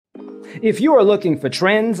If you are looking for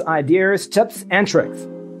trends, ideas, tips, and tricks,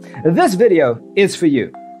 this video is for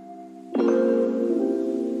you.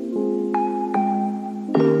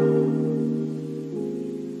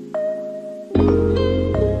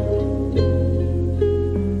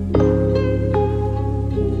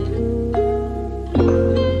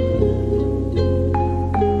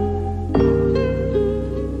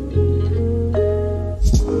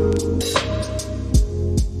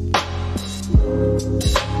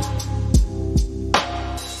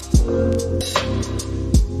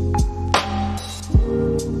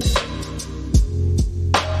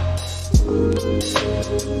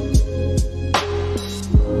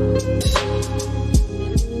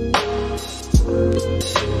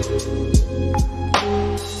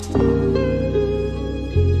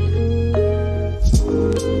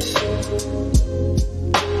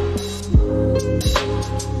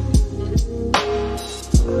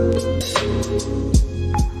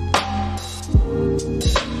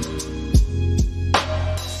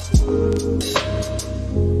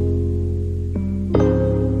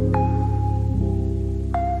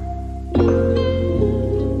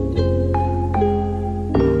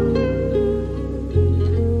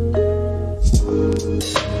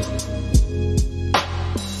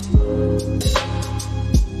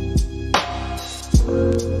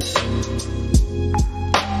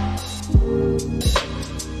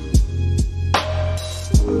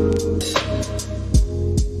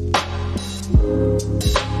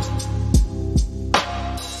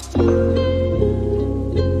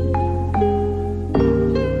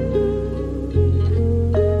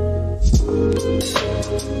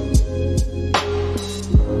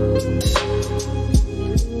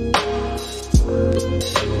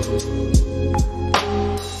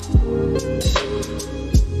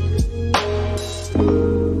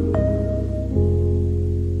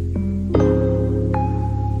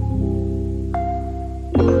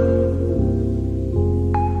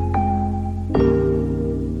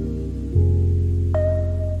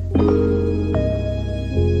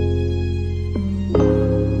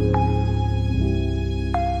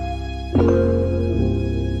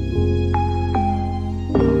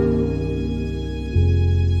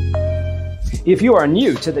 If you are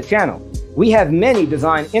new to the channel, we have many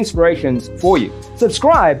design inspirations for you.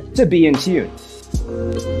 Subscribe to be in tune.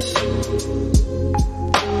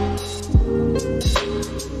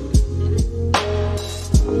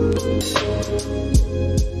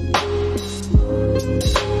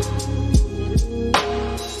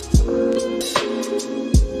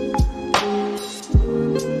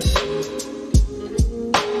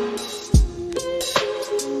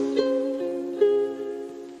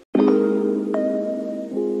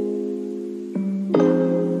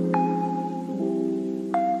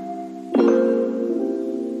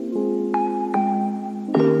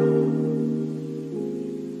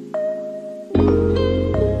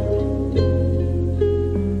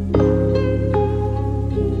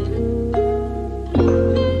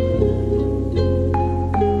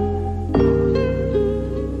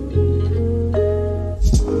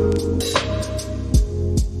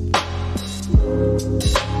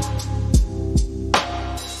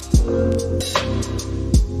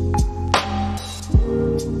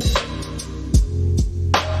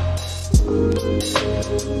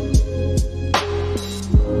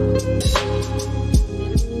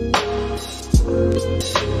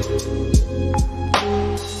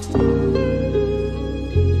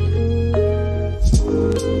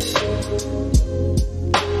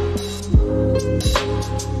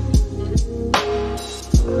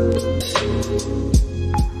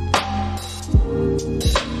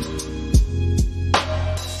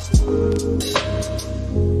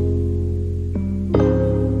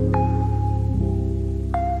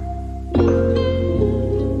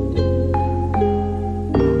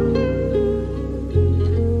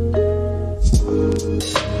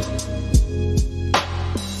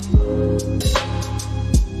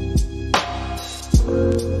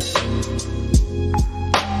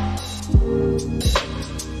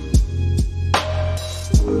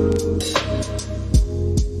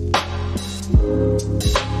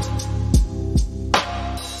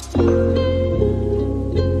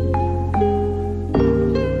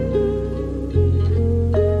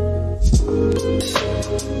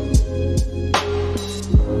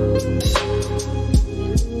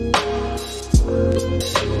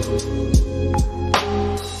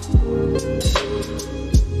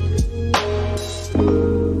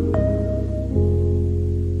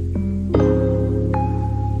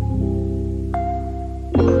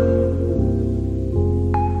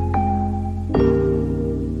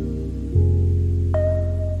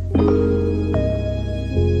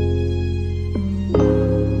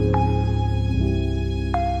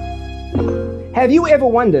 Have you ever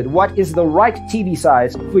wondered what is the right TV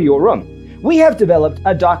size for your room? We have developed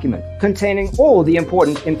a document containing all the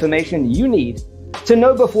important information you need to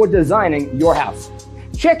know before designing your house.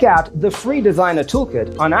 Check out the free designer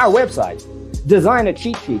toolkit on our website,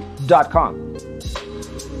 designercheatsheet.com.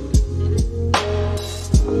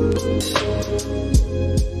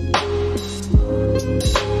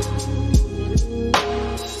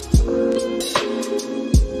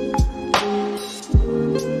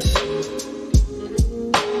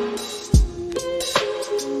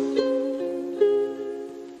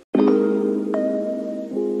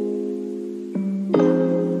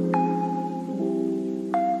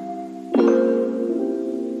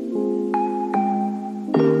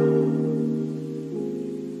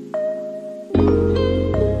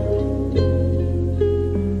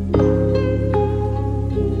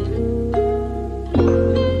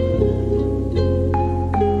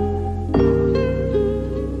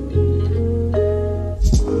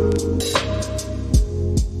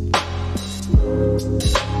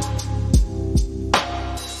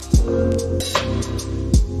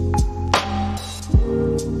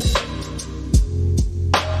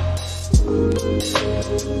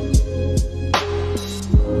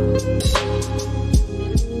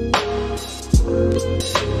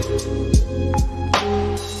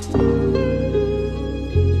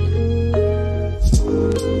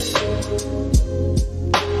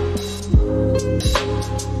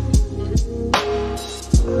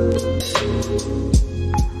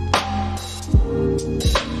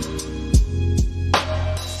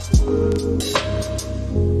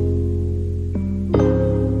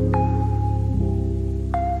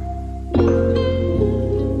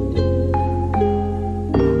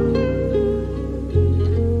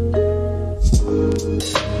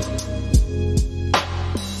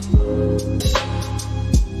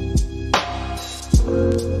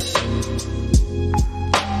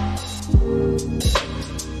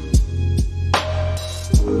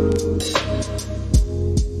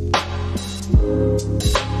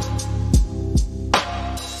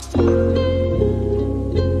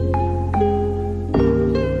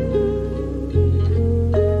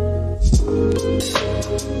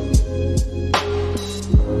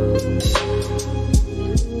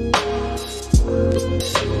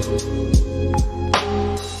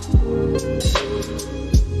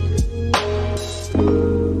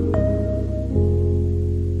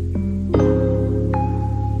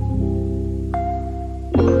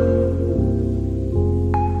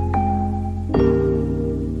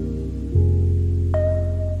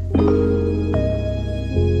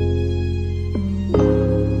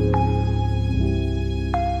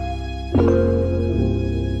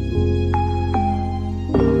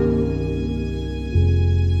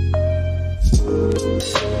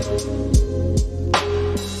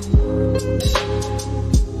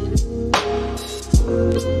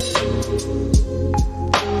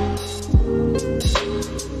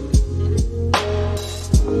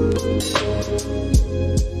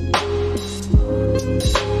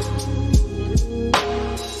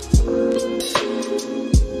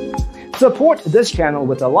 Support this channel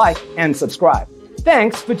with a like and subscribe.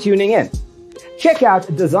 Thanks for tuning in. Check out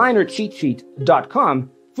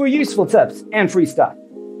designercheatsheet.com for useful tips and free stuff.